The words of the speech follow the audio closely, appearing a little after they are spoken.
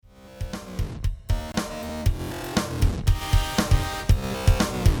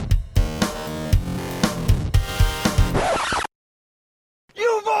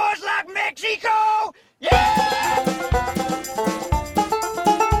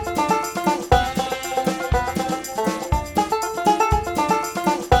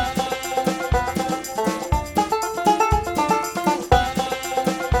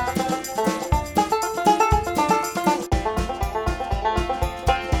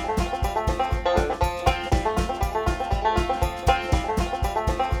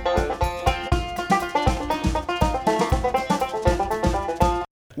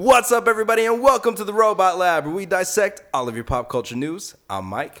What's up, everybody, and welcome to the Robot Lab, where we dissect all of your pop culture news. I'm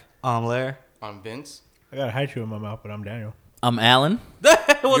Mike. I'm Lair. I'm Vince. I got a high chew in my mouth, but I'm Daniel. I'm Alan.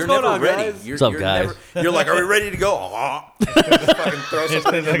 What's You're going never on, ready. guys? What's up, guys? You're like, are we ready to go? Fucking throw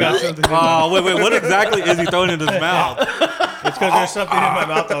something in your mouth. Oh, wait, what exactly is he throwing in his mouth? It's because there's something in my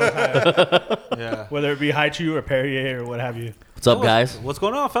mouth all the time. Yeah. Whether it be high chew or Perrier or what have you. What's up, guys? What's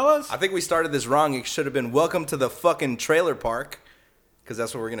going on, fellas? I think we started this wrong. It should have been welcome to the fucking trailer park, because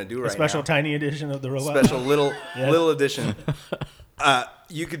that's what we're going to do right now. Special tiny edition of the robot. Special little edition.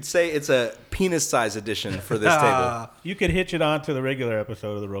 You could say it's a penis-size edition for this table. You could hitch it on to the regular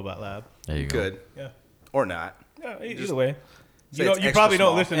episode of the Robot Lab. There you go. Good. Yeah. Or not. Either way. say You, it's you extra probably small.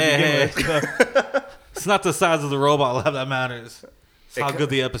 don't listen to Hey, begin with. So. It's not the size of the robot lab that matters. It's how good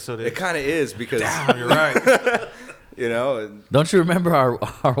the episode is. It kind of is, because, Damn, you're right. you know, Don't you remember our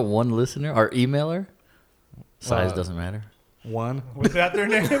one listener, our emailer? Size doesn't matter. One. Was that their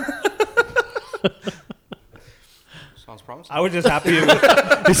name? Sounds promising. I was just happy it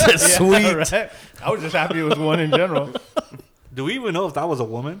was He said, sweet. right? I was just happy it was one in general. Do we even know if that was a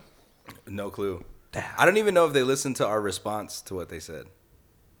woman? no clue. I don't even know if they listened to our response to what they said.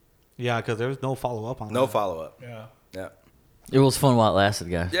 Yeah, because there was no follow-up on No that. follow-up. Yeah. Yeah. It was fun while it lasted,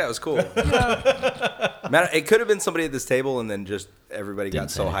 guys. Yeah, it was cool. Man, it could have been somebody at this table, and then just everybody Didn't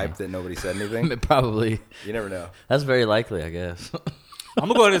got say so anything. hyped that nobody said anything. Probably. You never know. That's very likely, I guess. I'm going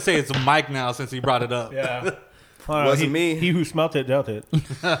to go ahead and say it's Mike now since he brought it up. Yeah. Wasn't me. He who smelt it dealt it.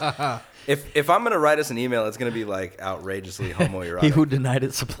 If I'm gonna write us an email, it's gonna be like outrageously homoerotic. He who denied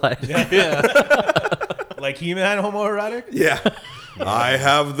it supplied. Like He-Man homoerotic? Yeah. I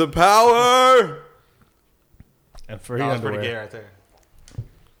have the power. And furry That was underwear. pretty gay right there.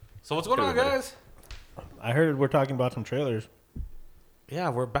 So what's going on, guys? I heard we're talking about some trailers. Yeah,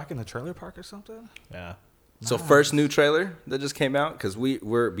 we're back in the trailer park or something. Yeah. So first new trailer that just came out, because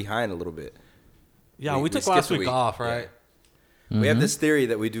we're behind a little bit. Yeah, We we took skipped last a week week. off, right? We have this theory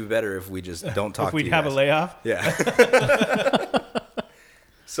that we do better if we just don't talk If we'd to you have guys. a layoff. Yeah.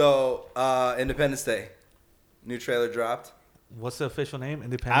 So, Independence Day. New trailer dropped. What's the official name?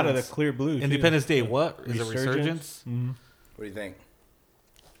 Independence. Out of the clear blue. too. Independence Day. What is it? Resurgence? Resurgence? What do you think?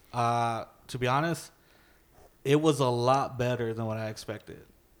 To be honest, it was a lot better than what I expected.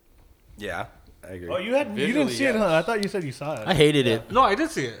 Yeah, I agree. Oh, you didn't Visually, see it, yes. huh? I thought you said you saw it. I hated it. No, I did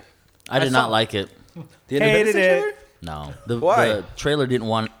see it. I did not like it. The Independence hated Day it. trailer? No. Why? The trailer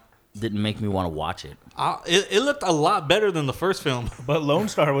didn't make me want to watch it. It looked a lot better than the first film. But Lone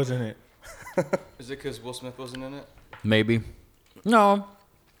Star was in it. Is it because Will Smith wasn't in it? Maybe. No.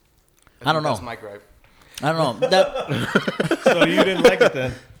 I don't think That's know. my gripe. I don't know. That So you didn't like it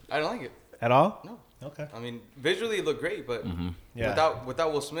then? I don't like it. At all? No. Okay. I mean, visually it looked great, but Yeah.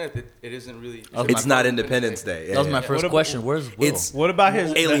 without Will Smith, it isn't really. It's not Independence Day. Yeah, was yeah, my yeah. first What ab- question. Where's Will? It's What about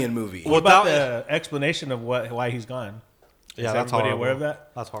his alien movie. What about Without- the explanation of why he's gone? Yeah, Is that's everybody horrible. aware of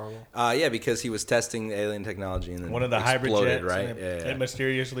that? That's horrible. Yeah, because he was testing alien technology and then One of the hybrid exploded, jets, right? and Yeah, yeah. it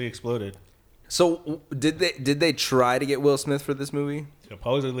mysteriously exploded. So did they try to get Will Smith for this movie?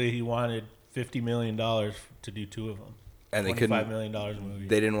 Supposedly, he wanted $50 million to do two of them. And they $25 couldn't. million a movie,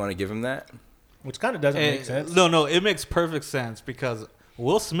 They didn't want to give him that. which kind of doesn't make sense. No, it makes perfect sense because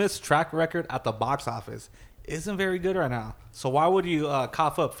Will Smith's track record at the box office isn't very good right now. So why would you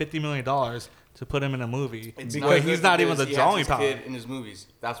cough up $50 million to put him in a movie? It's Because he's good not even because the he has drawing his power. kid in his movies.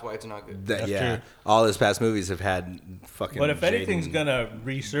 That's why it's not good. That, That's yeah, true. all his past movies have had fucking. But if anything's Jaden- gonna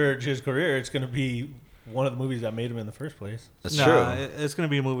resurge his career, it's gonna be one of the movies that made him in the first place. that's Nah, true. It's going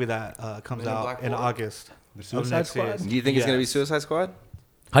to be a movie that comes Men in out Black in 4? August. The of Suicide next Squad? year. Do you think it's gonna be Yes. Suicide Squad?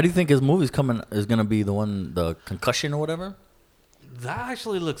 How do you think his movie's coming? Is going to be the concussion or whatever? That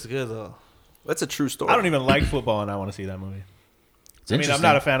actually looks good though. That's a true story. I don't even like football, and I want to see that movie. It's I mean, interesting. I'm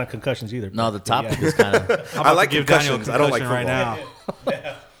not a fan of concussions either. No, the but topic yeah. is kind of I'm about I like to give Daniel a concussions. I don't like concussion right football.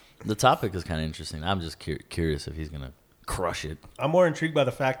 now. the topic is kind of interesting. I'm just curious if he's going to crush it. I'm more intrigued by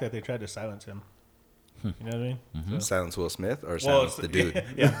the fact that they tried to silence him. You know what I mean? So- Silence Will Smith or Well, silence the dude?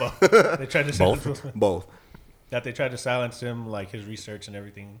 yeah, both. They tried to silence Will Smith. Both. That they tried to silence him, like his research and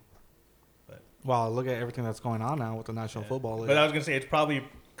everything. Wow, look at everything that's going on now with the National Football League. But I was gonna say it probably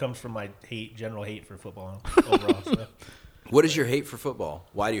comes from my general hate for football overall. So. What is your hate for football?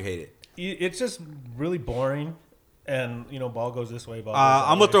 Why do you hate it? It's just really boring, and ball goes this way. Ball goes that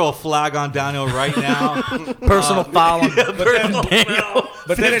I'm gonna way. throw a flag on Daniel right now. Personal foul.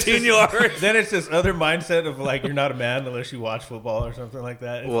 But then it's 15 just, yards. then it's this other mindset of like you're not a man unless you watch football or something like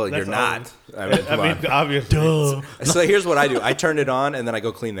that. Well, That's you're all not. it I mean, is. come I on. mean, obviously. So here's what I do. I turn it on and then I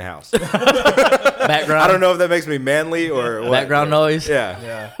go clean the house. Background. I don't know if that makes me manly or what. Background noise. Yeah.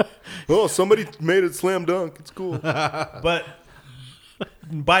 Yeah, Oh, somebody made it slam dunk. It's cool. but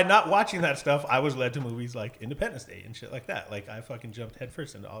by not watching that stuff, I was led to movies like Independence Day and shit like that. Like I fucking jumped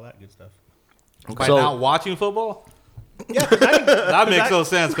headfirst into all that good stuff. By So- not watching football? Yeah, 'cause I didn't, That makes no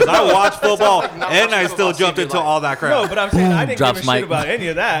sense because I watch football like not and I watching still football jumped saved into your life. all that crap. no, but I'm saying I didn't Drops give a shit mic. about any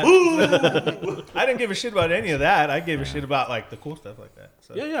of that. I didn't give a shit about any of that. I gave a shit about like the cool stuff like that.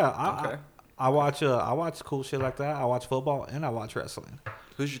 So. Yeah. Okay. I watch cool shit like that. I watch football and I watch wrestling.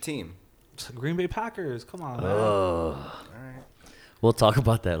 Who's your team? Green Bay Packers. Come on, man. All right. We'll talk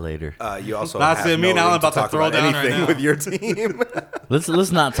about that later. You also That's have it. Me and no Alan room about to talk throw about down right anything now. with your team.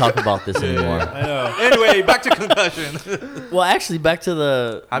 Let's not talk about this anymore. I know. Anyway, back to concussion. Well, actually, back to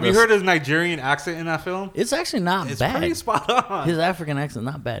the. Have you heard his Nigerian accent in that film? It's actually not It's bad. pretty spot on. His African accent,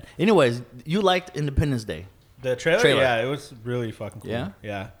 not bad. Anyways, you liked Independence Day. The trailer, yeah, it was really fucking cool. Yeah?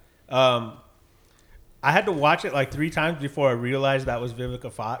 Yeah. I had to watch it like 3 times before I realized that was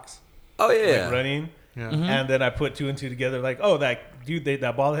Vivica Fox Oh yeah. like running. Yeah. And then I put 2 and 2 together, like, oh, that dude,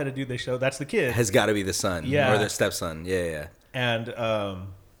 that bald-headed dude they showed, that's the kid. Has got to be the son, Yeah. or the stepson. Yeah. And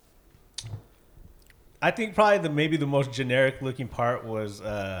I think probably maybe the most generic looking part was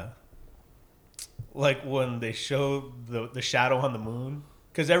like when they showed the shadow on the moon,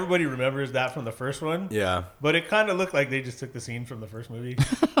 because everybody remembers that from the first one. Yeah. But it kind of looked like they just took the scene from the first movie.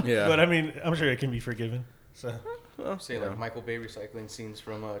 Yeah. But I mean, I'm sure it can be forgiven. So Say like Michael Bay recycling scenes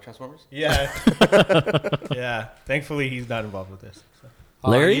from Transformers. yeah, yeah. Thankfully, he's not involved with this. So.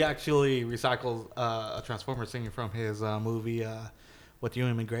 Larry? He actually recycled a Transformer scene from his movie with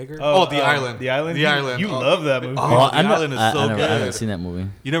Ewan McGregor. The Island. The Island. The Island. You love that movie. Oh, The Island is so I good. haven't seen that movie.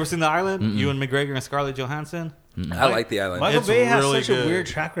 You never seen The Island? Ewan McGregor and Scarlett Johansson? I like the island. Michael It's Bay has really such good. a weird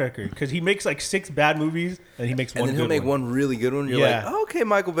track record because he makes like 6 bad movies and he makes And one then good he'll make one really good one. You're Yeah. like, oh, okay,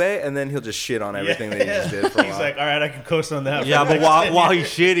 Michael Bay, and then he'll just shit on everything that he just did for a He's while. like, all right, I can coast on that. Yeah, for the but next 10 while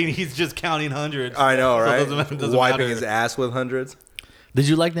years." he's shitting, he's just counting hundreds. I know, So it right? doesn't Wiping matter. his ass with hundreds. Did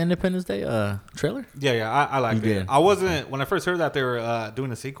you like the Independence Day trailer? Yeah, I liked You it. did. I wasn't when I first heard that they were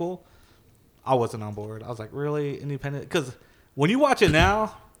doing a sequel. I wasn't on board. I was like, really, Independent? Because when you watch it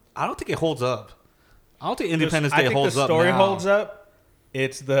now, I don't think it holds up. I don't think Independence Day holds the up. story now. holds up.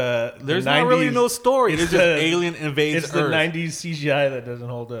 It's the There's the not 90s, really no story. It's just the- alien invades It's the Earth. 90s CGI that doesn't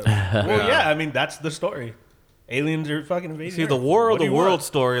hold up. Well, yeah, I mean that's the story. Aliens are fucking invading. See, Earth. the War What of do the you World want?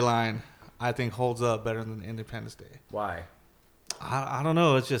 storyline, I think, holds up better than Independence Day. Why? I don't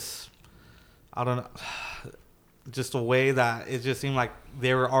know. It's just, I don't know. Just the way that it just seemed like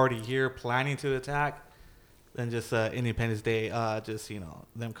they were already here planning to attack. Than just Independence Day, just,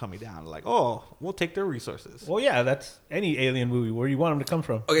 them coming down. Like, oh, we'll take their resources. Well, yeah, that's any alien movie. Where you want them to come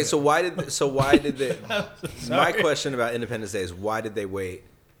from? Okay, so why did they? My question about Independence Day is why did they wait? It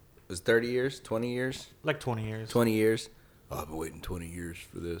was 30 years, 20 years, Like 20 years. 20 years. Oh, I've been waiting 20 years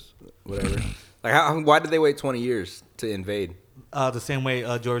for this. Whatever. Like, why did they wait 20 years to invade? The same way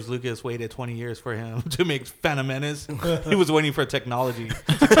George Lucas waited 20 years for him to make Phantom Menace. He was waiting for technology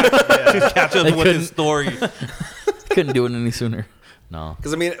to catch up They with his story. Couldn't do it any sooner. No.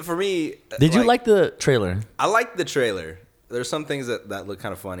 Because I mean, for me, Did you like the trailer? I liked the trailer. There's some things that look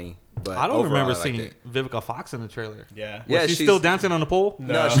kind of funny, but I don't overall, remember I liked seeing it. Vivica Fox in the trailer. Yeah, Yeah, Was she she's still dancing on the pole?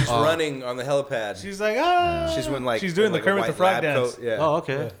 No, she's running on the helipad. she's like ah. She's when like she's doing in, the like, a Kermit the white Frog lab dance. coat. Yeah. Oh,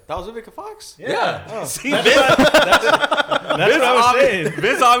 okay. That was Vivica Fox. Yeah. See, That's what I was saying.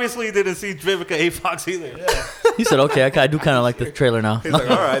 Vince obviously didn't see Vivica A. Fox either. He said, okay, I do kind of like the trailer now. He's like,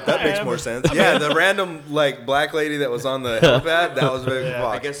 all right, that makes more sense. Yeah, the random like black lady that was on the helipad, that was Vivica I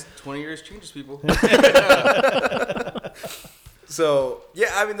Fox. guess 20 years changes people. So yeah,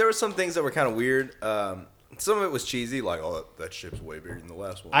 I mean, there were some things that were kind of weird. Some of it was cheesy, like, oh, that ship's way bigger than the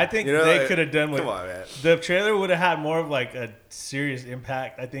last one. I think You know, they like, could have done with Come on, man. the trailer would have had more of like a serious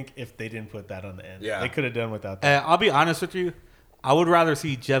impact. I think if they didn't put that on the end, Yeah. they could have done without that. I'll be honest with you. I would rather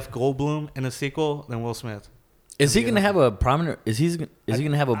see Jeff Goldblum in a sequel than Will Smith. Is he going to have a prominent? Is he going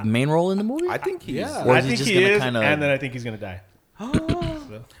to have a main role in the movie? I think he's. Yeah. Or I is he think just he gonna is, kinda- and then I think he's gonna die.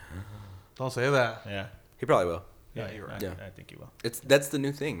 So, Don't say that. yeah, He probably will. yeah, you're right. Yeah. I think he will. That's the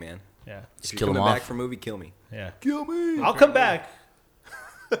new thing, man. Yeah, If kill you're him coming off. back for a movie, kill me. yeah. Kill me. I'll come back,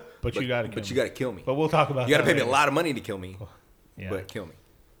 but you gotta. But you got to kill me. But we'll talk about. You got to that pay me a later. lot of money to kill me. Yeah. But kill me.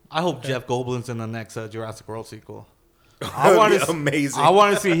 I hope Jeff Goldblum's in the next Jurassic World sequel. That would be amazing. I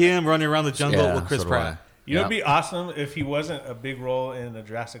want to see him running around the jungle Yeah, with Chris so do I. Pratt. You know, Yeah. it'd be awesome if he wasn't a big role in the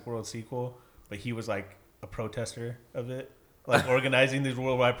Jurassic World sequel, but he was like a protester of it, like organizing these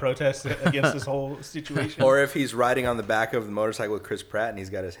worldwide protests against this whole situation. Or if he's riding on the back of the motorcycle with Chris Pratt and he's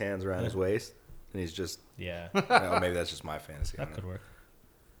got his hands around his waist and he's just, yeah, maybe that's just my fantasy. I that don't could know. work.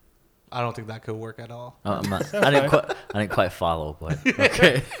 I don't think that could work at all. I didn't quite follow, but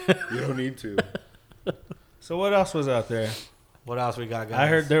okay. You don't need to. So what else was out there? What else we got, guys? I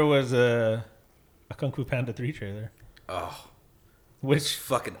heard there was a Kung Fu Panda 3 trailer. Oh, Which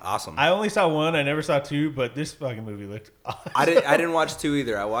fucking awesome. I only saw 1. I never saw 2, but this fucking movie looked awesome. I didn't watch 2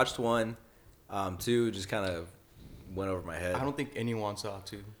 either. I watched 1. 2 just kind of went over my head. I don't think anyone saw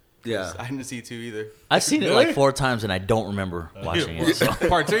 2. Yeah. I didn't see 2 either. I've seen it Really? like 4 times and I don't remember watching it. So.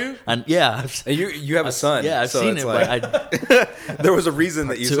 Part 2? And yeah, I've, And you have a son. yeah, I've so seen it's it, like, but I there was a reason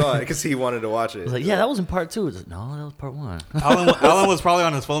that you Two. saw it because he wanted to watch it. was like, yeah, that was in part 2. It's like, no, that was part 1. Alan was probably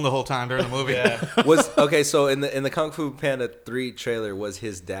on his phone the whole time during the movie. Yeah. Was okay. So in the Kung Fu Panda 3 trailer, was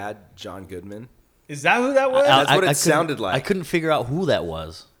his dad John Goodman? Is that who that was? That's what it couldn't- sounded like. I couldn't figure out who that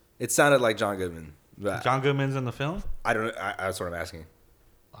was. It sounded like John Goodman. But John Goodman's in the film? I don't. That's what I'm asking.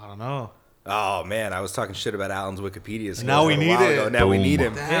 I don't know. Oh man, I was talking shit about Alan's Wikipedia. skills Now we a need while it. ago. Now we Boom. need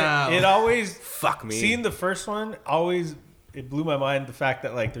him. Damn. It always Fuck me. seeing the first one always it blew my mind the fact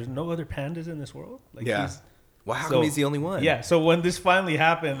that like there's no other pandas in this world. Like Yeah. he's- Well, how So- come he's the only one? Yeah, so when this finally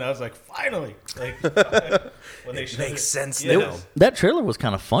happened, I was like, finally! Like when they It showed makes sense Yeah. now. That trailer was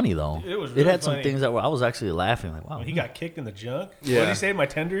kind of funny though. It was It really had some funny. things that were I was actually laughing like, wow. When he got kicked in the junk. Yeah. What did he say? My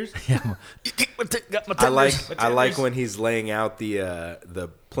tenders. Yeah. Got my I like tenders. I like when he's laying out the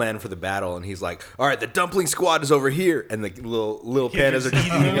plan for the battle, and he's like, "All right, the dumpling squad is over here," and the little Yeah, pandas just are just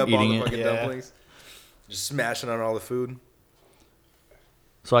eating up all eating the it. fucking Yeah. dumplings, just smashing on all the food.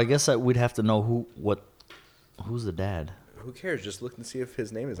 So I guess that we'd have to know who's the dad. Who cares? Just look and see if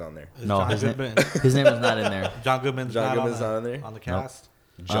his name is on there. Is No, John his name Goodman. his name is not in there. John Goodman's John not Goodman's on, not on there? on the cast.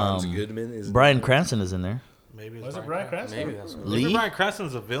 John's Goodman is Bryan Cranston is in there. Maybe it's Was it Bryan Cranston? Maybe that's what Maybe Lee? Bryan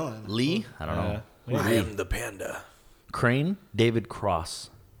Cranston's a villain. Lee? I don't know. I am the panda. Crane? David Cross.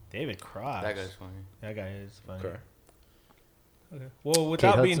 David Cross. that guy's funny. That guy is funny. Okay. Okay. Well,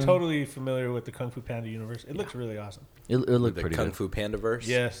 without being Hudson? totally familiar with the Kung Fu Panda universe, it looks really awesome. It looked The pretty Kung good. Fu Pandaverse.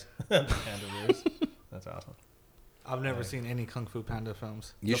 Yes, the Pandaverse. That's awesome. I've never seen any Kung Fu Panda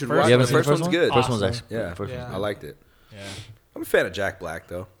films. You The should first watch You it. haven't The seen first one's one? good. First one's Awesome. actually Yeah, first Yeah. one's I liked it. Yeah. I'm a fan of Jack Black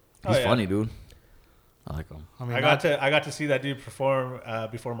though. He's Oh, yeah. funny, dude. I like him. I mean, I got to see that dude perform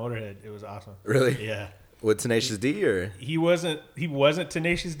before Motorhead. It was awesome. Really? Yeah. With Tenacious D or He wasn't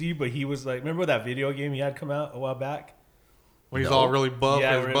Tenacious D, but he was like, remember that video game he had come out a while back? when he's No. all really buff,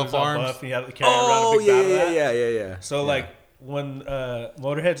 yeah, his where he buff was all arms. buff and he had to carry oh around a big battle axe. yeah. So like when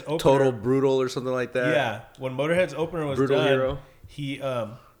Motorhead's opener, Total Brutal or something like that. yeah, when Motorhead's opener was Brutal done, Hero. he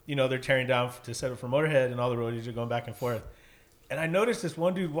they're tearing down to set up for Motorhead, and all the roadies are going back and forth. And I noticed this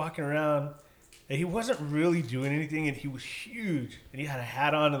one dude walking around, and he wasn't really doing anything, and he was huge, and he had a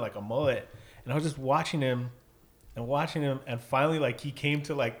hat on and like a mullet, and I was just watching him, and finally like he came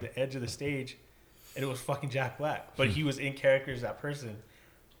to like the edge of the stage, and it was fucking Jack Black, but he was in character as that person,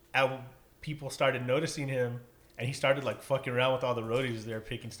 and people started noticing him, and he started like fucking around with all the roadies there,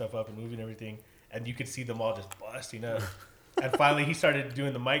 picking stuff up and moving everything, and you could see them all just busting up. And finally he started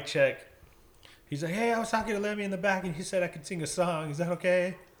doing the mic check. He's like, "Hey, I was talking to Lemmy in the back, and he said I could sing a song. Is that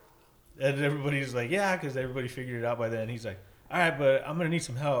okay?" And everybody's like, "Yeah," because everybody figured it out by then. He's like, "All right, but I'm gonna need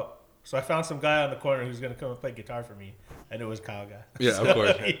some help." So I found some guy on the corner who's gonna come and play guitar for me, and it was Kyle Guy. Yeah, of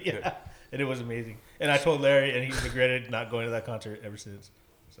course. Yeah, and it was amazing. And I told Larry, and he's regretted not going to that concert ever since.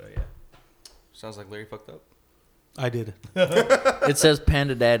 So yeah. Sounds like Larry fucked up. I did. It says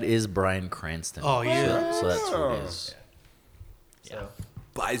Panda Dad is Bryan Cranston. Oh, yeah. So that's what it is. So,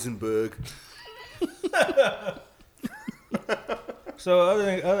 Beisenberg. so other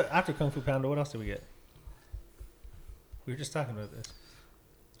than after Kung Fu Panda, what else did we get? We were just talking about this.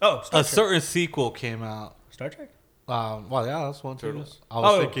 Oh, Star A Trek. certain sequel came out. Star Trek? Well, yeah, that's one too. Turtles. I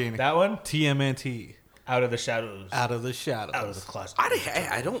was Oh, thinking that one? TMNT, Out of the Shadows. Out of the Shadows. Out of the closet.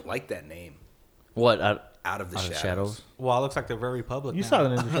 I don't like that name. What? Out of the Out of Shadows. Well, it looks like they're very public. You now. saw the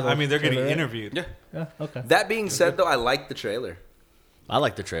Ninja Turtles I mean, they're getting trailer, right? interviewed. Yeah. Yeah, okay. That being said, though, I like the trailer. I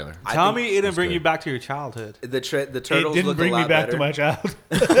like the trailer. I Tell think me it didn't bring good. you back to your childhood. The It turtles didn't look bring a me lot back better. to my child.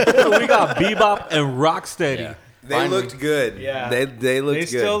 We got Bebop and Rocksteady. Yeah. They Finally. looked good. Yeah. They looked They good.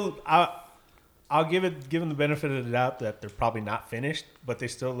 still, I'll give them the benefit of the doubt that they're probably not finished, but they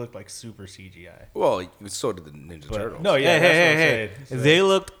still look like super CGI. Well, so did the Ninja But, Turtles. no, yeah, Hey, that's hey, what I'm hey, hey. saying. They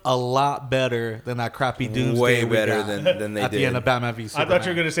looked a lot better than that crappy Doomsday. way we better got than they at did. the end of Batman v I Superman. thought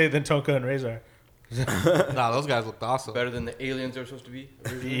you were gonna say then Tonka and Razor. Nah, those guys looked awesome. Better than the aliens they're supposed to be.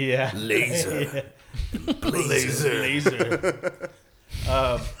 originally. Yeah, Laser. laser.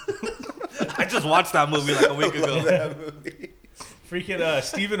 I just watched that movie like a week ago. Freaking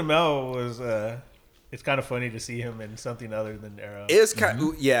Stephen Amell was. It's kind of funny to see him in something other than Arrow. It was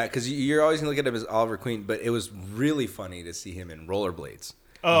kind yeah, because you're always gonna look at him as Oliver Queen, but it was really funny to see him in rollerblades.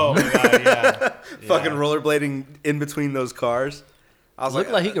 Oh my god, yeah. Fucking rollerblading in between those cars. I was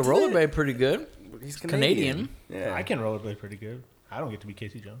Looked like he could rollerblade pretty good. He's Canadian. Yeah, I can rollerblade pretty good. I don't get to be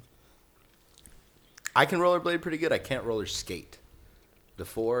Casey Jones. I can rollerblade pretty good. I can't roller skate. The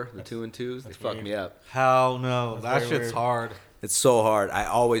 4, the 2 and 2s, they fuck me up. Hell no, that That's very shit's weird. hard. It's so hard. I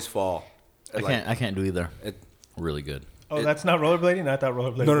always fall. I can't do either. It, Really good. Oh, that's not rollerblading? I thought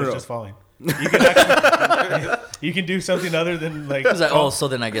rollerblading No, no, was no. just falling. You can actually, you can do something other than like. I was like, oh, so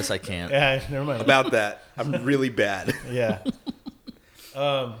then I guess I can't. Yeah, never mind. about that, I'm really bad. Yeah.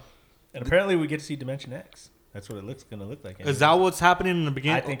 And apparently we get to see Dimension X. That's what it going to look like. Is that what's happening in the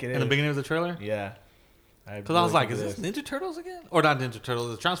beginning? I think it in the is. beginning of the trailer. Yeah. Because I was like, is this Ninja Turtles again? Or not Ninja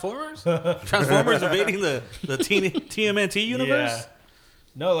Turtles, the Transformers? Transformers invading the TMNT universe? Yeah.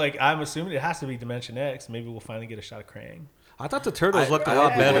 No, like I'm assuming it has to be Dimension X. Maybe we'll finally get a shot of Krang. I thought the Turtles looked a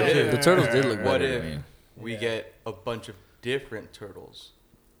lot better, what too. if- The turtles did look What better if to me. we get a bunch of different turtles?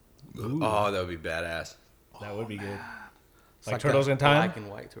 Oh, that would be badass. That would be good. like Turtles that in Time. Black and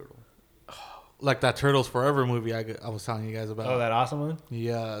white turtle. Like that Turtles Forever movie I was telling you guys about. Oh, that awesome one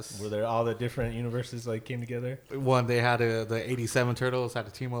Yes. where there all the different universes like came together. One, they had the 87 Turtles, had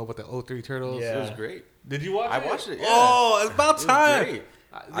to team up with the 03 Turtles. Yeah. It was great. Did you watch it? I watched it, yeah. Oh, it's about It was time. great.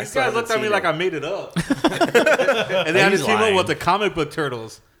 These still guys looked haven't at me seen like it. I made it up. And they had to He's team up lying. with the comic book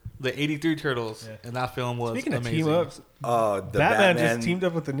Turtles, the 83 Turtles. Yeah. And that film was Speaking amazing. of team ups, Oh, the Batman just teamed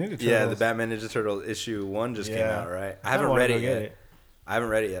up with the Ninja Turtles. Yeah, the Batman Ninja Turtle issue 1 just came Yeah. out, right? I I haven't wanna read go it get yet. it. I haven't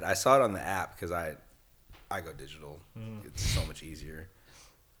read it yet. I saw it on the app because I go digital. It's so much easier.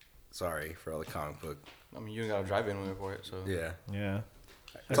 Sorry for all the comic book. I mean, you ain't got to drive anywhere for it, so. Yeah. Yeah.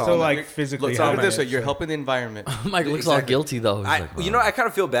 It's I all still in like Look, physically. Look, put it this way: it, you're so- helping the environment. Mike looks all Exactly. guilty though. He's I, like, you know, I kind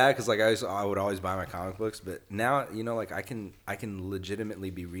of feel bad because like I would always buy my comic books, but now like I can legitimately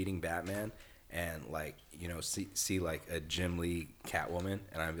be reading Batman and like see like a Jim Lee Catwoman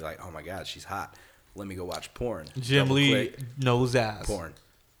and I'd be like, oh my god, she's hot. Let me go watch porn. Jim Double Lee click, knows ass. porn.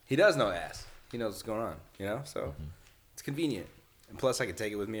 He does know ass. He knows what's going on. So it's convenient. And plus, I could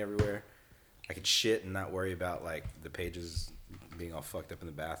take it with me everywhere. I could shit and not worry about like the pages being all fucked up in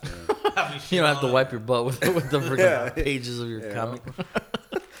the bathroom. you don't have to wipe your butt with the freaking Yeah. pages of your Yeah. comic.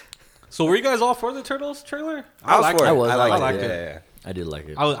 So were you guys all for the Turtles trailer? I was liked for it. it. was. I I liked liked it. it. Yeah, yeah. I did like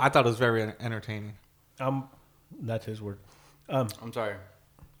it. I thought it was very entertaining. That's his word. I'm sorry.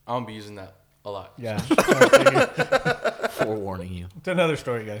 I'm going to be using that a lot. Yeah. Forewarning you. It's another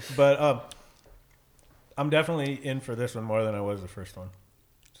story, guys. But I'm definitely in for this one more than I was the first one.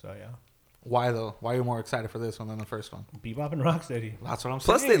 So yeah, Why though? Why are you more excited for this one than the first one? Bebop and Rocksteady. That's what I'm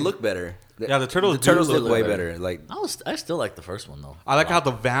saying. Plus, they look better. Yeah, the Turtles The turtles do look look way better. better. Like I still like the first one though. I like how the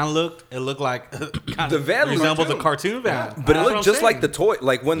van looked. It looked like kind The of van looked resembled the too. cartoon van. but it That's what looked I'm just like saying. the toy.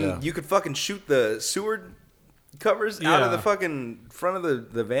 Like when Yeah. you could fucking shoot the sewer covers out of Yeah. the fucking front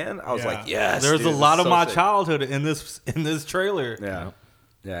of the van. I was Yeah. like, yes. There's dude, a this lot is of so my sick. childhood in this trailer. Yeah,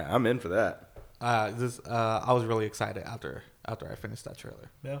 yeah, I'm in for that. I was really excited after I finished that trailer.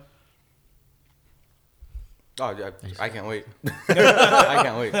 Yeah. Oh, yeah, I can't wait. I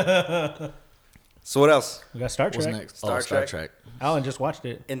can't wait. So what else? We got Star What's Trek. next? Star Star Trek. Trek. Alan just watched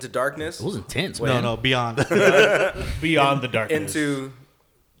it. Into Darkness. It was intense, No, man. no, beyond Beyond the darkness.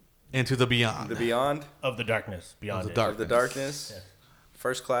 into the beyond. The Beyond of the darkness. Beyond Of the it. dark. of the Darkness. Yes.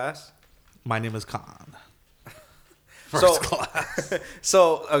 First Class. My name is Khan. So- First class.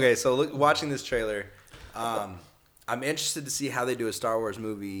 So look, watching this trailer, I'm interested to see how they do a Star Wars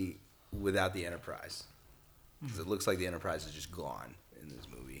movie without the Enterprise, because it looks like the Enterprise is just gone in this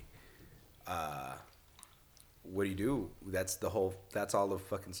movie. What do you do? That's all the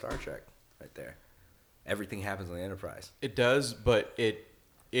fucking Star Trek right there. Everything happens on the Enterprise. It does, but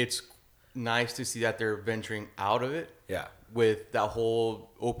it's nice to see that they're venturing out of it Yeah. with that whole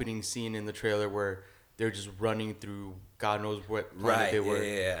opening scene in the trailer where they're just running through God knows what planet Right. they were.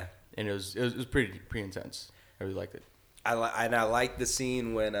 Yeah. And it was pretty intense. I really liked it. I like the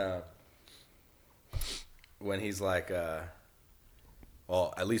scene when he's like,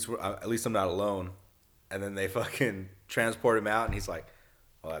 well, at least I'm not alone, and then they fucking transport him out, and he's like,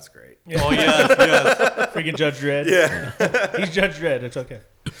 well, that's great. Oh yes. Freaking Judge Dredd. Yeah. He's Judge Dredd. It's okay.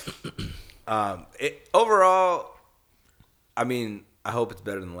 Overall, I mean, I hope it's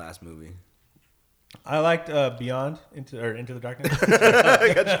better than the last movie. I liked Beyond Into the Darkness.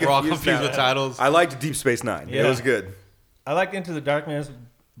 We're all confused now. with titles. I liked Deep Space Nine. Yeah. It was good. I liked Into the Darkness,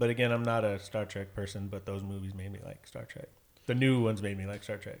 but again, I'm not a Star Trek person. But those movies made me like Star Trek. The new ones made me like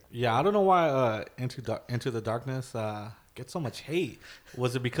Star Trek. Yeah, I don't know why Into the Darkness gets so much hate.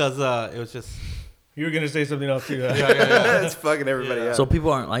 Was it because it was just You were gonna say something else too. Huh? It's fucking everybody up. So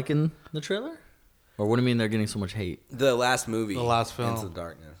people aren't liking the trailer? Or what do you mean they're getting so much hate? The last movie, The last film. Into the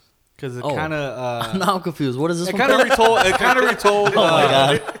Darkness. because it Oh. kind of Now I'm confused. What is this it one kind of called? retold. It kind of retold. Oh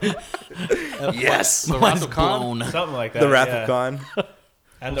my god. Yes. The Mind's Wrath of Khan. blown. Something like that. The Wrath yeah. of Khan.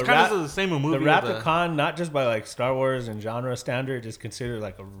 And It's the kind Wrath, of the same movie. the Wrath with of Khan, not just by like Star Wars and genre standard, is considered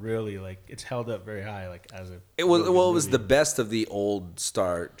like a really like it's held up very high like as a. It was really well. good It was movie. the best of the old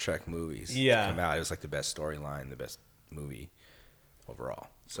Star Trek movies. Yeah. to come out. It was like the best storyline, the best movie overall.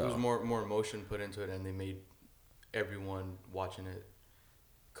 So There was more emotion put into it, and they made everyone watching it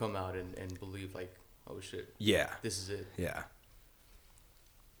come out and believe like, oh shit, yeah, this is it. yeah.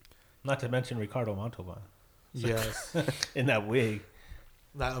 Not to mention Ricardo Montalban Yes. in that wig.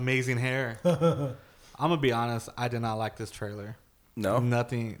 That amazing hair. I'm gonna be honest. I did not like this trailer. No,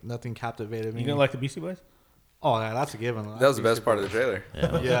 Nothing captivated me. You didn't like the Beastie Boys? Oh, yeah, that's a given. that was the best part of the trailer.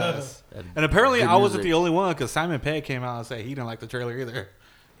 Yeah. Yes. That- And apparently, good I wasn't music. the only one because Simon Pegg came out and said he didn't like the trailer either.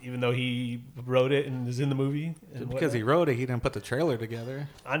 Even though he wrote it and is in the movie. And Because he whatnot? wrote it, he didn't put the trailer together.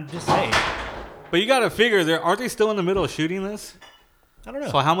 I'm just saying. But you got to figure, aren't they still in the middle of shooting this? I don't know.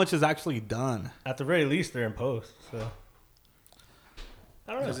 So how much is actually done? At the very least, they're in post. So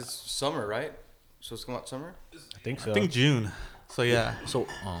I don't know. Because it's summer, right? So it's come out summer. I think so. I think June. So yeah, So,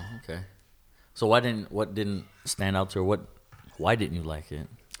 oh, okay. So what didn't stand out to her? Why didn't you like it?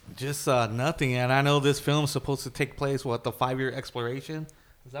 just nothing. And I know this film's supposed to take place, what, the 5-year exploration?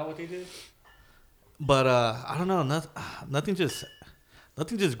 Is that what they did? But I don't know. Nothing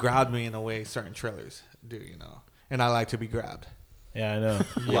just grabbed me in a way certain trailers do, you know. And I like to be grabbed. Yeah, I know.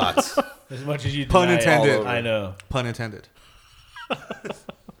 Lots. As much as you Pun deny it, intended. all over. I know. Pun intended.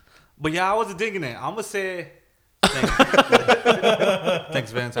 But yeah, I wasn't digging it. I'm gonna say thanks,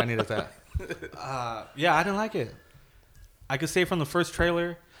 thanks Vince. I needed that. Yeah, I didn't like it. I could say from the first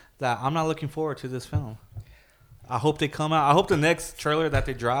trailer that I'm not looking forward to this film. I hope they come out. I hope the next trailer that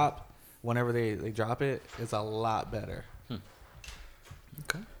they drop, whenever they drop it, is a lot better.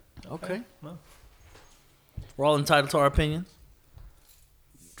 Okay. Well, We're all entitled to our opinions.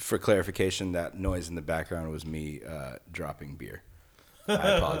 For clarification, that noise in the background was me dropping beer. I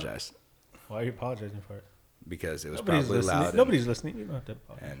apologize why are you apologizing for it? because it was Nobody's probably listening. loud. and- Nobody's listening. You don't have to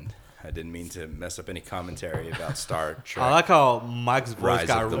apologize. and I didn't mean to mess up any commentary about Star Trek. I like how Mike's voice Rise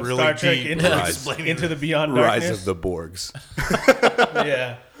got of the- really Star Trek deep. into, Rise. into the Beyond Rise Darkness. of the Borgs.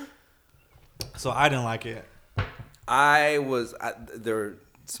 Yeah. So I didn't like it. There were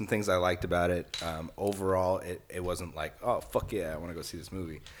some things I liked about it. Overall, it wasn't like, oh, fuck yeah, I want to go see this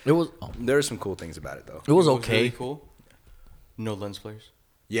movie. It was There are some cool things about it, though. it was It okay. really cool. No lens flares.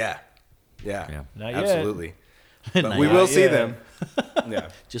 Yeah. Yeah. Not yet. Absolutely. But Not we yet. will see yet. them. Yeah.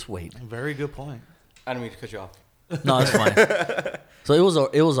 Just wait. Very good point. I didn't mean to cut you off. No, it's fine. So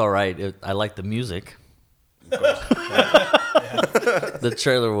it was all right. I liked the music. The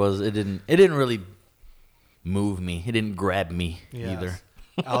trailer it didn't really move me. It didn't grab me Yes. either.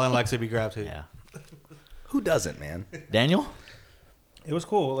 Alan likes to be grabbed too. Yeah. Who doesn't, man? Daniel? It was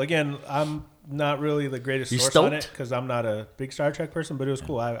cool. Again, I'm not really the greatest You source on it stoked? because I'm not a big Star Trek person, but it was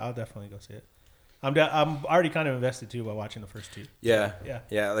cool. I'll definitely go see it. I'm already kind of invested too by watching the first two. Yeah. Yeah.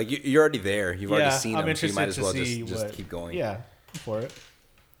 Yeah. Like you're already there. You've already seen I'm them, so you interested might as to well see just what- keep going. Yeah, for it.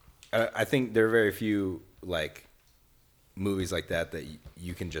 I think there are very few like movies like that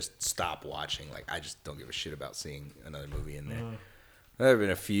you can just stop watching. Like I just don't give a shit about seeing another movie in there. There have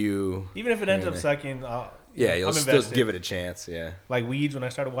been a few. Even if it ends here up and there. sucking, Yeah, you'll I'm still invested. give it a chance. Yeah. Like Weeds, when I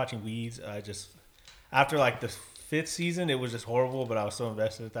started watching Weeds, I just after like the 5th season, it was just horrible. But I was so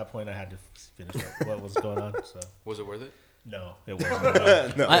invested at that point, I had to finish what was going on. So Was it worth it? no, it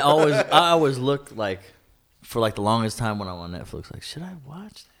wasn't. I always look like for like the longest time when I'm on Netflix, like, should I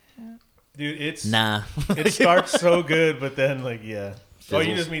watch that? Dude, it's Nah. it starts so good, but then like yeah. Oh, you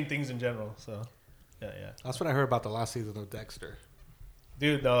Fizzles. just mean things in general. So yeah. That's what I heard about the last season of Dexter.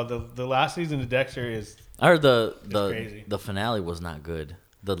 Dude, no, the last season of Dexter is I heard crazy. the finale was not good.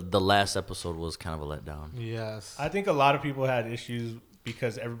 The last episode was kind of a letdown. Yes. I think a lot of people had issues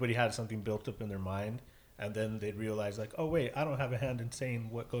because everybody had something built up in their mind, and then they'd realize like, oh wait, I don't have a hand in saying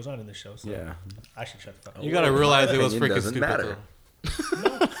what goes on in this show, so Yeah. I should shut the fuck up. You gotta realize it was opinion freaking doesn't stupid. matter.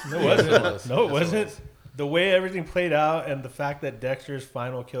 No, it wasn't. Yes, it was. No, it Yes, it wasn't. was. The way everything played out, and the fact that Dexter's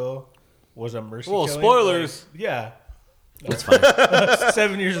final kill was a mercy. Well, killing, spoilers. like, yeah, It's fine.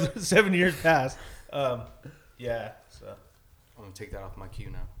 7 years passed. Yeah. So I'm gonna take that off my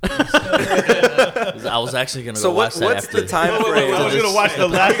queue now. I was actually gonna So go watch that what's after. the time Wait, frame? I was of gonna this? watch the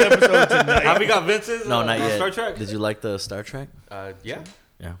last episode tonight. Have we got Vince's? No, not yet. Star Trek. Did you like the Star Trek? Yeah.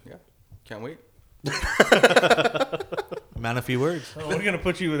 Yeah. Yeah. Can't wait. Man, a few words. Oh, we're gonna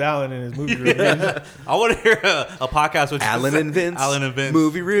put you with Alan in his movie reviews. I want to hear a podcast with Alan and Vince. Alan and Vince.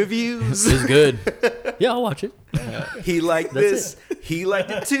 Movie reviews. It's good. Yeah, I'll watch it. He liked That's this. He liked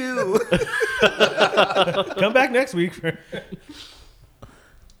it too. Come back next week.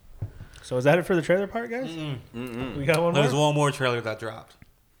 So So is that it for the trailer part, guys? We got one more. There's one more trailer that dropped.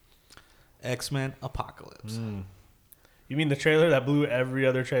 X-Men Apocalypse. You mean the trailer that blew every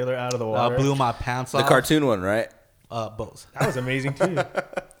other trailer out of the water? Blew my pants off. The cartoon one, right? Both. That was amazing too.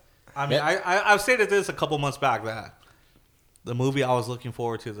 I mean, I've stated this a couple months back that the movie I was looking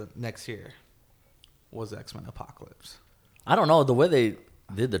forward to the next year was X-Men Apocalypse. I don't know. The way they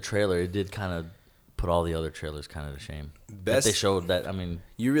did the trailer, it did kind of put all the other trailers kind of to shame. But they showed that, I mean...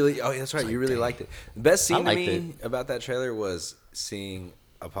 You really... Oh, that's right. You really liked it. The best scene to liked me about that trailer was seeing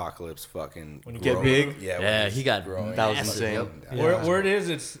Apocalypse fucking When you grow. get big? Yeah, he got growing. That was massive. insane. Yeah. Where it is,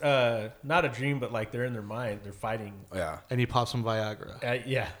 it's not a dream, but like they're in their mind. They're fighting. Yeah. And he popped some Viagra.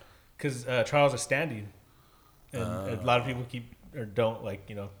 Yeah, because Charles is standing, and a lot of people don't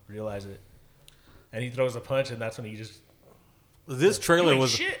realize it. And he throws a punch, and that's when he just... This trailer ain't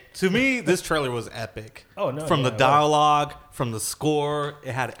was... shit. To me, this trailer was epic. Oh, no. From the dialogue, from the score,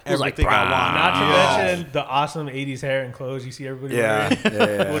 it had was like, everything I wanted. Not to mention the awesome 80s hair and clothes you see everybody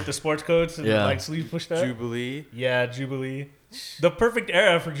wearing. With the sports coats and like sleeves pushed up. Jubilee. Yeah, Jubilee. The perfect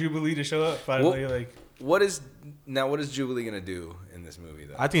era for Jubilee to show up finally. What is Jubilee gonna do in this movie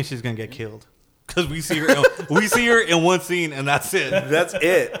though? I think she's going to get killed. Because we see her in one scene, and that's it. That's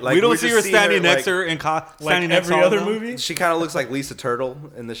it. Like, we don't we see just her standing next to her in like standing next every to all other of them. movie. She kind of looks like Lisa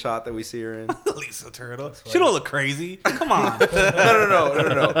Turtle in the shot that we see her in. Lisa Turtle. She don't look crazy. Come on.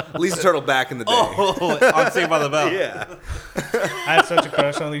 No. Lisa Turtle back in the day. On Saved by the Bell. Yeah. I had such a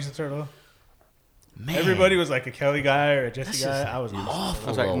crush on Lisa Turtle. Man, Everybody was like a Kelly guy or a Jesse That's guy. just I was awful.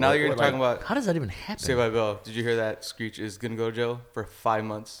 I'm sorry. though. Now you're Like, talking about how does that even happen? Saved by the Bell. Did you hear that Screech is gonna go to jail for 5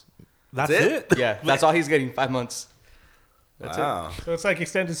 months? That's That's it? Yeah, that's all he's getting. 5 months. That's Wow. So it's like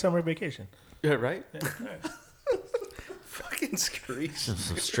extended summer vacation. it. Yeah, right. Fucking Screech. Some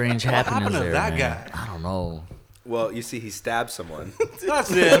strange What happenings happened to there, that man. guy? I don't know. Well, you see, he stabbed someone.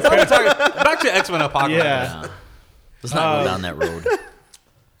 That's it. Back to X-Men Apocalypse. Yeah. Yeah. Let's not go down that road.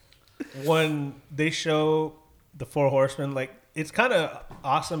 When they show the Four Horsemen, like it's kind of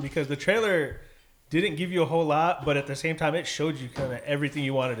awesome because the trailer didn't give you a whole lot, but at the same time, it showed you kind of everything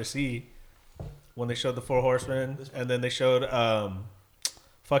you wanted to see. When they showed the Four Horsemen, and then they showed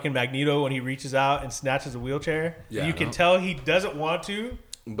fucking Magneto when he reaches out and snatches a wheelchair. Yeah. And you can tell he doesn't want to,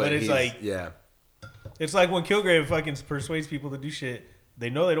 but it's like yeah. it's like when Kilgrave fucking persuades people to do shit. They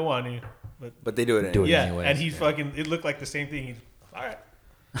know they don't want to, but But they do it Do anyway. it yeah, anyways. and he's fucking. It looked like the same thing. He's all right.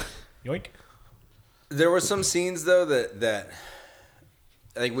 Yoink. There were some scenes though that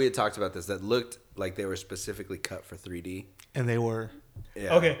I think we had talked about this that looked like they were specifically cut for 3D. And they were.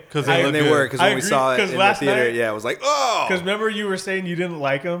 Yeah. Okay, Because And they were because I when we agree, saw it 'cause in the last theater, night- yeah, it was like, oh, because remember you were saying you didn't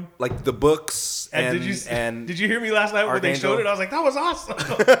like him. like the books and Did you hear me last night when they Archangel. showed it? I was like, that was awesome.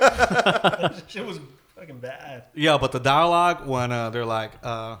 That shit was fucking bad. Yeah, but the dialogue when they're like,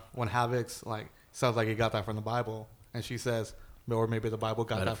 when Havoc's like, sounds like he got that from the Bible. And she says, or maybe the Bible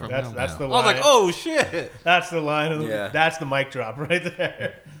got that from That's him. that's the I line. was like, oh, shit. That's the line. Of the, Yeah. That's the mic drop right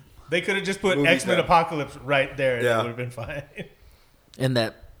there. They could have just put Movie X-Men drop. Apocalypse right there, and Yeah. it would have been fine. And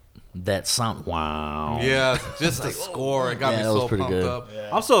that sound, wow. Yeah, just the score. It got Yeah, me that was so pretty pumped good. up.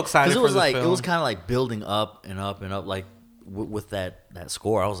 Yeah. I'm so excited Because it for was this like film. it was kind of like building up and up and up. Like with that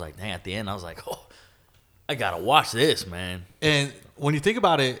score, I was like, dang. At the end, I was like, oh, I gotta watch this, man. And when you think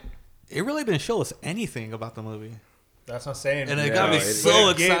about it, it really didn't show us anything about the movie. That's what I'm saying. And it Yeah, got me it- so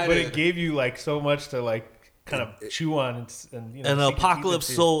But excited. it gave you like so much to like kind of chew on and you know. And sink your teeth Apocalypse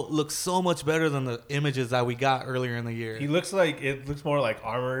into. looks so much better than the images that we got earlier in the year. He looks like it looks more like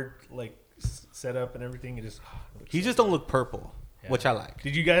armored, like setup and everything. It just He just don't look purple, Yeah. which I like.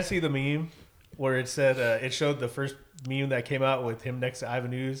 Did you guys see the meme where it said it showed the first meme that came out with him next to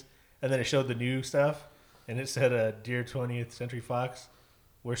Ivan Ooze, and then it showed the new stuff, and it said "Dear 20th Century Fox,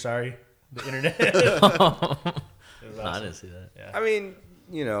 we're sorry, the internet." It was No, I awesome. didn't see that. Yeah. I mean,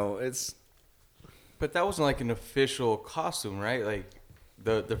 you know, it's But that wasn't like an official costume, right? Like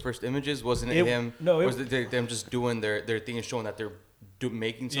the first images wasn't it, It- him? no, it- was it them just doing their thing and showing that they're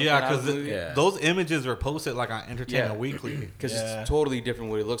making something. Yeah, out of because the movie? Yeah. those images were posted like on Entertainment Yeah. Weekly. Because Yeah. it's totally different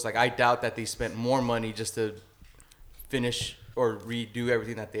what it looks like. I doubt that they spent more money just to finish or redo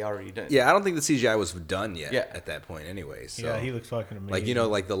everything that they already done. yeah. I don't think the CGI was done yet. Yeah. At that point, anyway. So. Yeah, he looks fucking amazing. like, you know,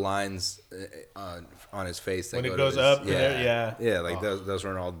 like the lines on his face that When it go goes to his, up and there- yeah. like Oh. those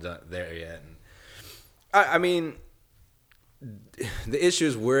weren't all done there yet. And I mean, the issue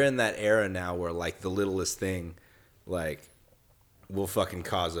is we're in that era now where like the littlest thing, like, will fucking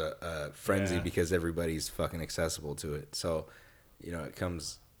cause a frenzy Yeah. because everybody's fucking accessible to it. So, you know, it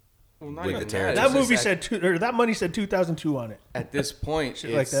comes. Well, not With even the terror. that. that It's movie just said that money said 2002 on it. at this point,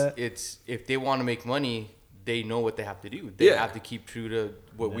 Shit like that. it's if they want to make money, they know what they have to do. They Yeah. have to keep true to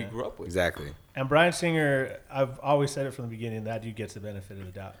what we grew up with. Exactly. And Bryan Singer, I've always said it from the beginning, that dude gets the benefit of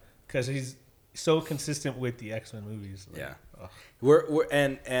the doubt because he's so consistent with the X-Men movies. Like, Yeah. oh. We're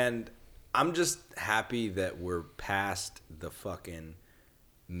and I'm just happy that we're past the fucking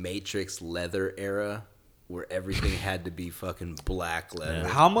Matrix leather era where everything had to be fucking black leather.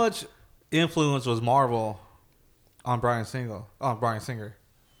 How much influence was Marvel on Bryan Singer?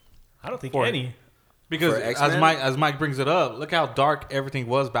 I don't think For- any. Because For X-Men? as Mike brings it up, look how dark everything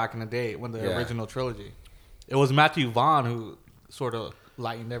was back in the day when the Yeah. original trilogy. It was Matthew Vaughn who sort of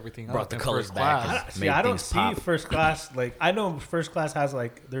lightened everything up. Brought the in colors First back. Class. Made I don't things see pop. First Class. Like, I know First Class has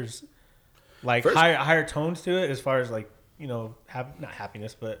like there's like First- higher tones to it as far as like, you know, not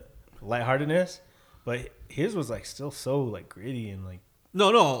happiness but lightheartedness. But his was like still so like gritty and like.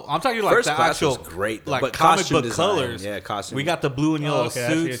 No, I'm talking like First the Class actual was great, though, like but comic costume book design, colors. yeah, costume. We got the blue and yellow okay, I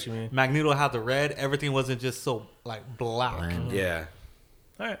see suits. what you mean. Magneto had the red. Everything wasn't just so like black. Bland. Yeah.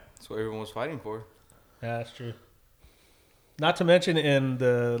 All right. That's what everyone was fighting for. Yeah, that's true. Not to mention in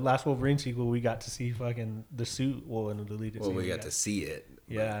the last Wolverine sequel, we got to see fucking the suit. Well, in the deleted Well, scene, we got to see it.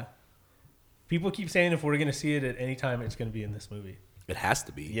 Yeah. People keep saying if we're gonna see it at any time, it's gonna be in this movie. It has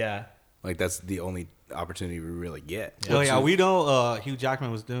to be. Yeah. Like that's the only opportunity we really get. Well, yeah, we know Hugh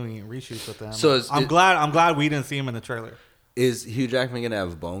Jackman was doing reshoots with them. So I'm glad we didn't see him in the trailer. Is Hugh Jackman gonna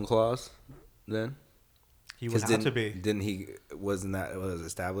have bone claws then? He would 'Cause have didn't, to be. Didn't he? Wasn't that was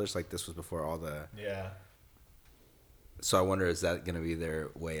established? Like this was before all the. Yeah. So I wonder, is that gonna be their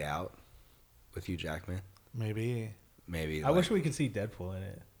way out with Hugh Jackman? Maybe. Maybe. I wish we could see Deadpool in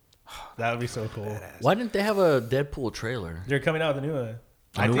it. That would be so cool. Why didn't they have a Deadpool trailer? They're coming out with a new one.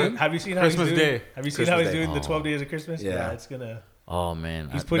 A new one? Have you seen how Christmas he's doing? Day. Have you seen Christmas how he's Day. doing the Oh. 12 Days of Christmas? Yeah. It's gonna. Oh man,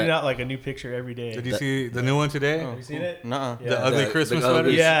 He's putting out like a new picture every day. Did you see the new one today? Have you seen it? Nuh-uh. Yeah. The ugly Christmas sweater?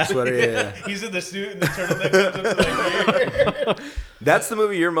 Yeah. Sweater, yeah. He's in the suit and the turtleneck comes up to like here. That's the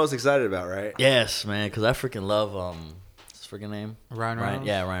movie you're most excited about, right? Yes, man, because I freaking love what's his freaking name? Ryan Reynolds?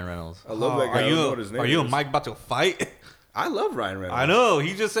 Yeah, Ryan Reynolds. I love that guy. Are I don't know what his you name are you and is. Mike about to fight? I love Ryan Reynolds. I know.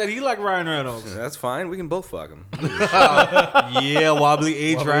 He just said he liked Ryan Reynolds. That's fine. We can both fuck him. Yeah, wobbly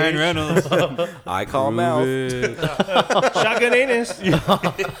age Wobbly Ryan age. Reynolds. I call him out. Shotgun anus.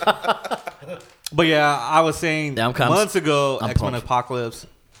 But yeah, I was saying Yeah, months ago, I'm X-Men pumped. Apocalypse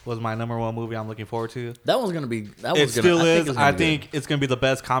was my #1 movie I'm looking forward to. That one's gonna be. That It was still gonna, is. it's I gonna be think it's going to be the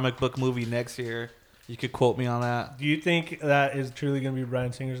best comic book movie next year. You could quote me on that. Do you think that is truly going to be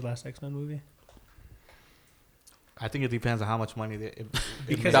Bryan Singer's last X-Men movie? I think it depends on how much money they.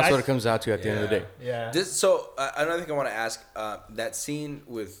 Because That's I- what it comes out to at the end of the day. Yeah. So another thing I want to ask: that scene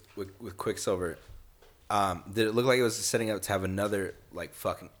with Quicksilver, did it look like it was setting up to have another like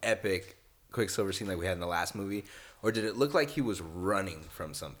fucking epic Quicksilver scene like we had in the last movie, or did it look like he was running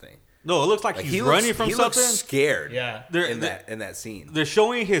from something? No, it looks like, Like he's looks- running from he looks something. scared. Yeah. in that scene. They're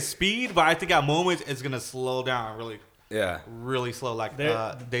showing his speed, but I think at moments it's going to slow down Yeah. really slow, like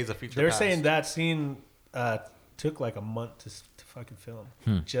They're- Days of Future They're Past. saying that scene took like a month to fucking film.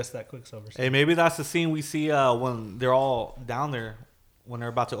 Just that Quicksilver scene. Hey, maybe that's the scene we see when they're all down there when they're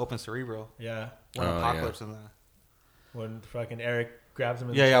about to open Cerebro. Yeah. When Oh, Apocalypse and that. When fucking Eric grabs him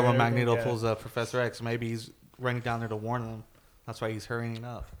in the Yeah, chair when and everything, Magneto yeah. pulls Professor X, maybe he's running down there to warn them. That's why he's hurrying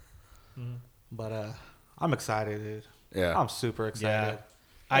up. Mhm. But I'm excited, dude. Yeah. I'm super excited.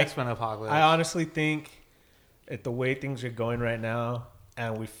 Yeah. X-Men Apocalypse. I honestly think at the way things are going right now,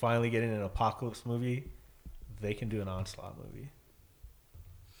 and we finally get in an Apocalypse movie, they can do an Onslaught movie.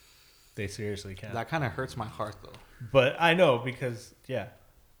 They seriously can. That kind of hurts my heart, though. But I know because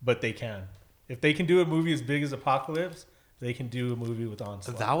but they can. If they can do a movie as big as Apocalypse, they can do a movie with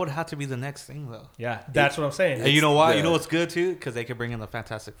Onslaught. That would have to be the next thing, though. Yeah, that's what I'm saying. And you know why? the- You know what's good, too? Because they could bring in the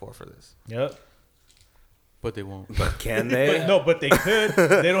Fantastic Four for this. Yep. But they won't. But can they? But, no, but they could.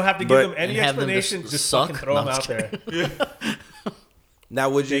 They don't have to give But- them any And have them explanation. just Just suck? fucking throw No, them I'm out there. Now,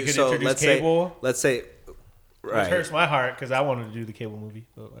 would They you? could So introduce let's Cable. say, Which right hurts my heart because I wanted to do the Cable movie,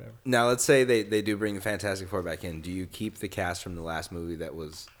 but whatever. now, let's say they do bring the Fantastic Four back in. Do you keep the cast from the last movie that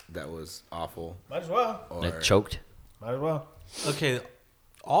was awful? Might as well. Or That choked. Might as well. Okay,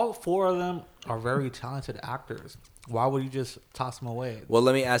 all 4 of them are very talented actors. Why would you just toss them away? well,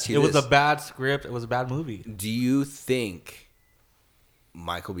 let me ask you. It was this. a bad script. It was a bad movie. Do you think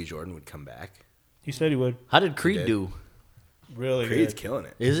Michael B. Jordan would come back? He said he would. How did Creed did. do? Really Creed's good. killing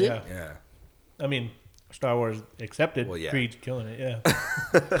it. Is it? Yeah. Yeah. I mean, Star Wars accepted. Well, yeah. Creed's killing it.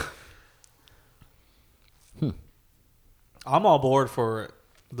 Yeah. I'm all board for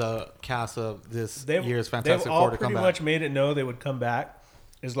the cast of this year's Fantastic they've all Four to come pretty back. much made it know they would come back,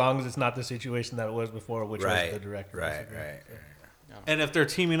 as long as it's not the situation that it was before, which Right. was the director. Right. Right. And if they're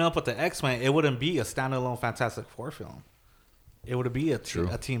teaming up with the X-Men, it wouldn't be a standalone Fantastic Four film. It would be a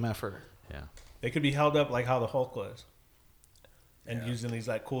team effort. Yeah. They could be held up like how the Hulk was, and using these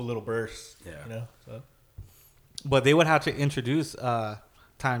like cool little bursts. Yeah. You know. So. But they would have to introduce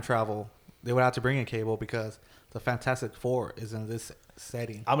time travel. They would have to bring in Cable because the Fantastic Four is in this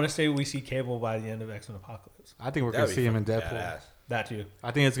setting. I'm gonna say we see Cable by the end of X-Men Apocalypse. I think we're gonna see him in Deadpool. Badass. That too. I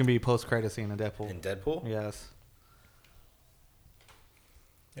think it's gonna be post-credit scene in Deadpool. In Deadpool? Yes.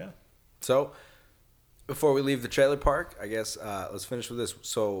 Yeah. So, before we leave the trailer park, I guess let's finish with this.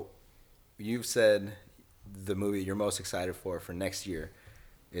 So, you've said the movie you're most excited for next year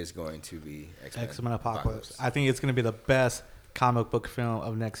is going to be X-Men Apocalypse. I think it's gonna be the best comic book film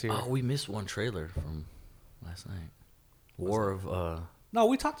of next year. Oh, we missed one trailer from last night. War of. No,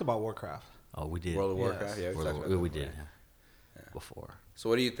 we talked about Warcraft. Oh, we did. World of Warcraft. Yes. Yeah, We did. Yeah. Before. So,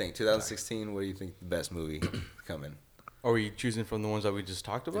 what do you think? 2016. What do you think the best movie coming? Are we choosing from the ones that we just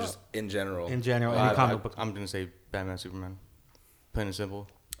talked about? Just in general. In general, any comic book. I'm gonna say Batman, Superman, plain and simple.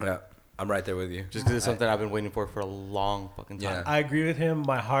 Yeah, I'm right there with you. Just because it's something I've been waiting for a long fucking time. Yeah. I agree with him.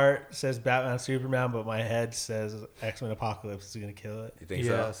 My heart says Batman, Superman, but my head says X-Men Apocalypse is gonna kill it. You think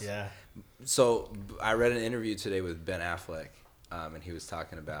Yes. so? Yeah. So I read an interview today with Ben Affleck, and he was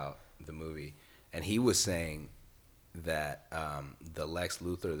talking about the movie, and he was saying that the Lex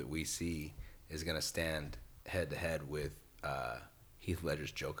Luthor that we see is going to stand head to head with Heath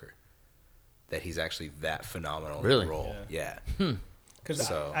Ledger's Joker. That he's actually that phenomenal in Really? the role. Yeah. Because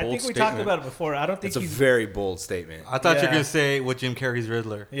So, I think we bold talked statement. about it before. I don't think It's a he's. very bold statement. I thought you were Yeah. gonna say with Jim Carrey's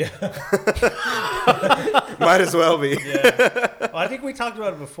Riddler. Yeah. Might as well be. Yeah. Well, I think we talked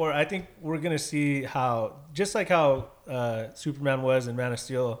about it before. I think we're gonna see how, just like how Superman was in Man of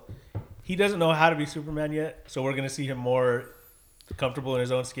Steel, he doesn't know how to be Superman yet. So we're gonna see him more comfortable in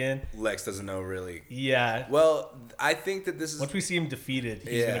his own skin. Lex doesn't know really. Yeah. Well, I think that this is... Once we see him defeated,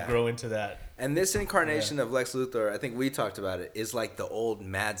 he's Yeah. gonna grow into that. And this incarnation of Lex Luthor, I think we talked about it, is like the old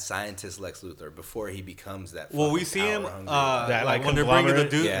mad scientist Lex Luthor before he becomes that. Well, we fucking see him power-hungry- That, like like, when they're bringing the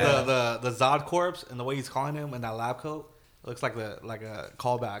conglomerate? dude, Yeah. the Zod corpse, and the way he's calling him in that lab coat looks like a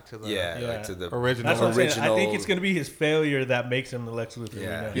callback to the yeah, Yeah. like to the original. That's what I'm saying. I original- think it's gonna be his failure that makes him the Lex Luthor. we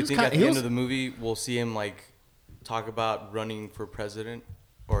Yeah. know. You He was think kinda- at the he end was- of the movie we'll see him like talk about running for president,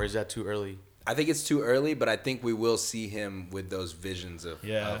 or is that too early? I think it's too early, but I think we will see him with those visions of,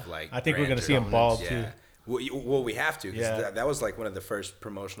 Yeah. of like. I think we're gonna grandeur. see him bald, Yeah. too. Well, we have to because Yeah. that was like one of the first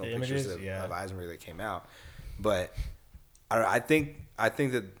promotional The pictures images, of, yeah. of Eisenberg that came out. But I think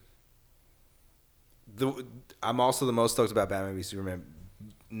that I'm also the most stoked about Batman v Superman,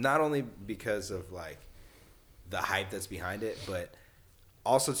 not only because of like the hype that's behind it, but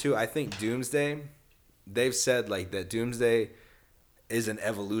also too I think Doomsday. They've said like that Doomsday is an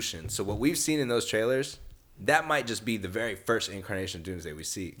evolution. So what we've seen in those trailers, that might just be the very first incarnation of Doomsday we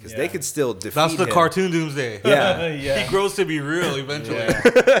see, because they Yeah. could still defeat That's the him. cartoon Doomsday. Yeah. Yeah. He grows to be real eventually.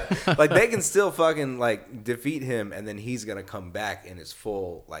 Like they can still fucking like defeat him, and then he's gonna come back in his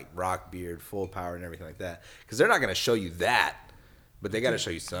full like rock beard, full power, and everything like that. Because they're not gonna show you that, but they got to show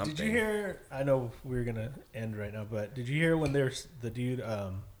you something. Did you hear? I know we're gonna end right now, but did you hear when there's the dude?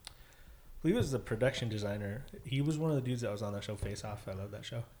 I believe it was the production designer. He was one of the dudes that was on that show, Face Off. I love that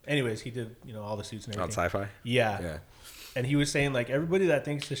show. Anyways, he did all the suits and on everything. Sci-Fi? Yeah. Yeah. And he was saying like everybody that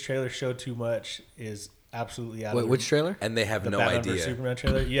thinks this trailer showed too much is absolutely out Wait, of which trailer? And they have the no Batman vs idea. Superman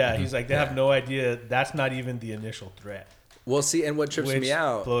trailer. Yeah, he's like they have no idea. That's not even the initial threat. Well, see, and what trips Which me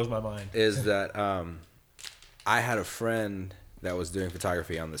out blows my mind. is that I had a friend that was doing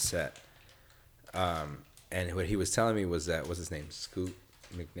photography on the set, and what he was telling me was that, what's his name, Scoot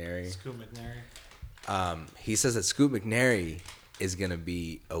McNairy. Scoot McNairy. He says that Scoot McNairy is going to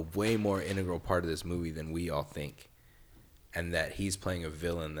be a way more integral part of this movie than we all think, and that he's playing a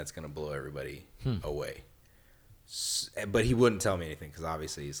villain that's going to blow everybody away. But he wouldn't tell me anything because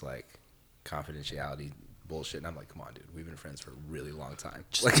obviously he's like confidentiality bullshit, and I'm like, come on, dude, we've been friends for a really long time.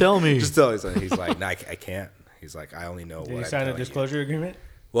 Just Like, tell me. Just tell me something. He's like, nah, I can't. He's like, I only know Did what he I'm sign a telling you. disclosure agreement?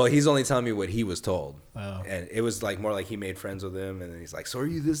 Well, he's only telling me what he was told. Oh. And it was like more like he made friends with him, and then he's like, so are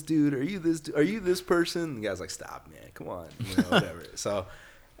you this dude? Are you this are you this person? The guy's like, stop, man. Come on. Whatever. So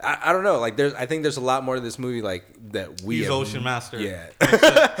I don't know. Like I think there's a lot more to this movie like that we He's have- Ocean Master. Yeah.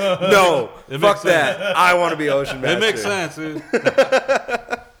 No. It Fuck makes that. I want to be Ocean Master. It makes sense, dude.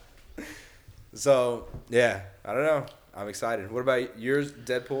 So, yeah, I don't know. I'm excited. What about yours,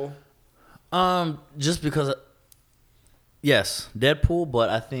 Deadpool? Just because, yes, Deadpool, but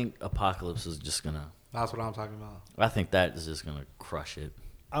I think Apocalypse is just gonna. That's what I'm talking about. I think that is just gonna crush it.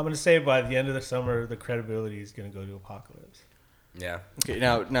 I'm gonna say by the end of the summer, the credibility is gonna go to Apocalypse. Yeah. Okay,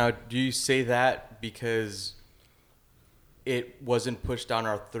 now do you say that because it wasn't pushed down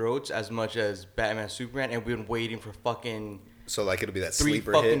our throats as much as Batman Superman, and we've been waiting for fucking So like it'll be that 3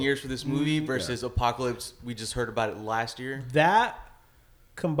 sleeper fucking hit. years for this movie versus Apocalypse. We just heard about it last year. That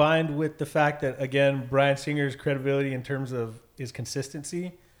combined with the fact that, again, Bryan Singer's credibility in terms of his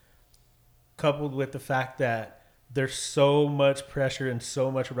consistency, coupled with the fact that there's so much pressure and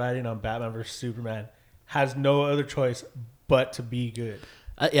so much riding on Batman versus Superman, has no other choice but to be good.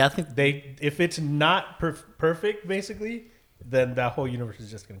 Yeah, I think If it's not perfect, basically, then that whole universe is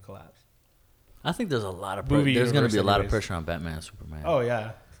just going to collapse. there's a lot of Movie there's going to be a lot of universe pressure on Batman and Superman. Oh,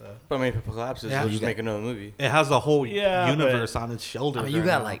 yeah. So. But I mean, if it collapses, Yeah. we'll just make another movie. It has the whole Yeah, universe on its shoulders. I mean, you right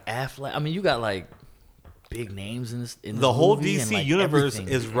got now. like Affleck. I mean, you got like big names in this. In the this whole movie DC and, like, universe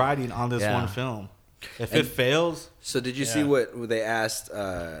everything. is riding on this Yeah. one film. If it fails, So did you see what they asked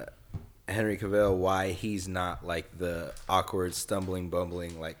Henry Cavill why he's not like the awkward, stumbling,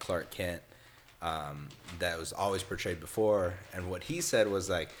 bumbling like Clark Kent that was always portrayed before? And what he said was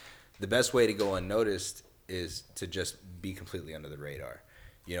like the best way to go unnoticed is to just be completely under the radar.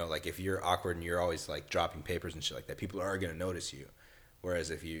 You know, like if you're awkward and you're always like dropping papers and shit like that, people are gonna notice you.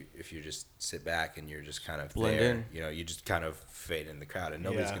 Whereas if you just sit back and you're just kind of Blend there, in. you know, you just kind of fade in the crowd and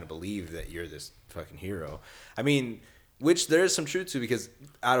nobody's Yeah. gonna believe that you're this fucking hero. I mean, which there is some truth to, because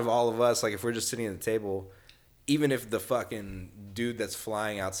out of all of us, like if we're just sitting at the table, even if the fucking dude that's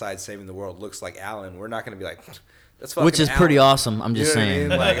flying outside saving the world looks like Alan, we're not gonna be like, that's fucking which is Alan. pretty awesome. I'm You just know what I saying.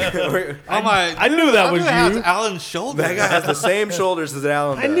 mean? Like, I'm like, I knew that I was knew it has you. Alan's shoulder. that guy has the same shoulders as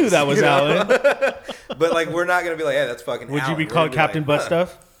Alan I does. knew that was You know? Alan. But like, we're not gonna be like, hey, that's fucking Would Alan. you be We're called gonna Captain like, Butt huh.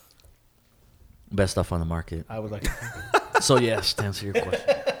 Stuff? Best stuff on the market. I would like So yes, to answer your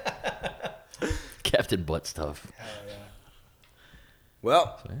question, Captain Butt Stuff.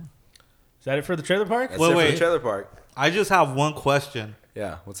 Well, So, yeah. Is that it for the trailer park? that's Wait, it for wait. the trailer park. I just have one question.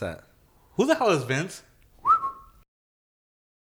 Yeah, what's that? Who the hell is Vince?